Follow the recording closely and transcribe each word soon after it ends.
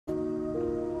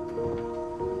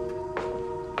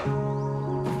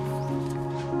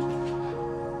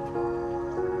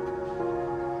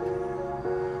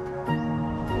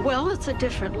it's a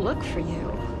different look for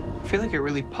you. I feel like it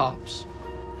really pops.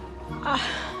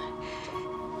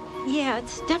 Yeah,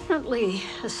 it's definitely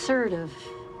assertive.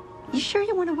 You sure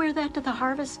you want to wear that to the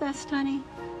Harvest Fest, honey?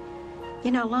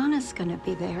 You know, Lana's gonna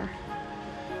be there.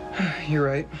 You're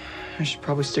right. I should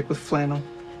probably stick with flannel.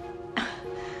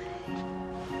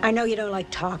 I know you don't like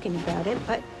talking about it,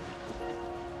 but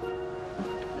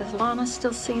is Lana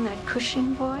still seeing that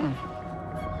Cushing boy?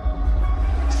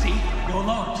 See? Go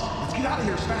Lois. Let's get out of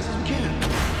here as fast as we can.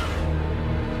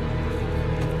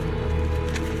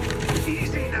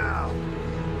 Easy now.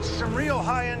 Some real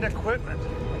high-end equipment.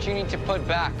 What you need to put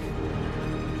back.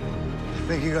 I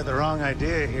think you got the wrong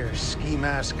idea here,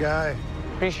 ski-mask guy.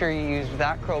 Pretty sure you used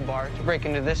that crowbar to break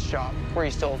into this shop, where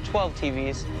you stole 12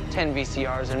 TVs, 10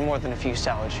 VCRs, and more than a few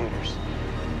salad shooters.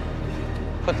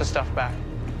 Put the stuff back.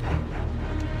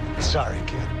 Sorry,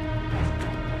 kid.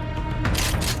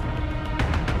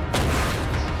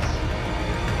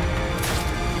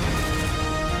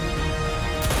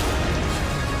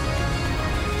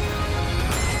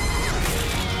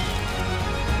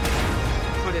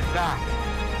 Put it back.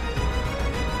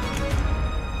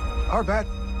 Our bad.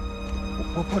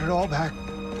 We'll put it all back,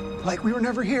 like we were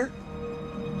never here.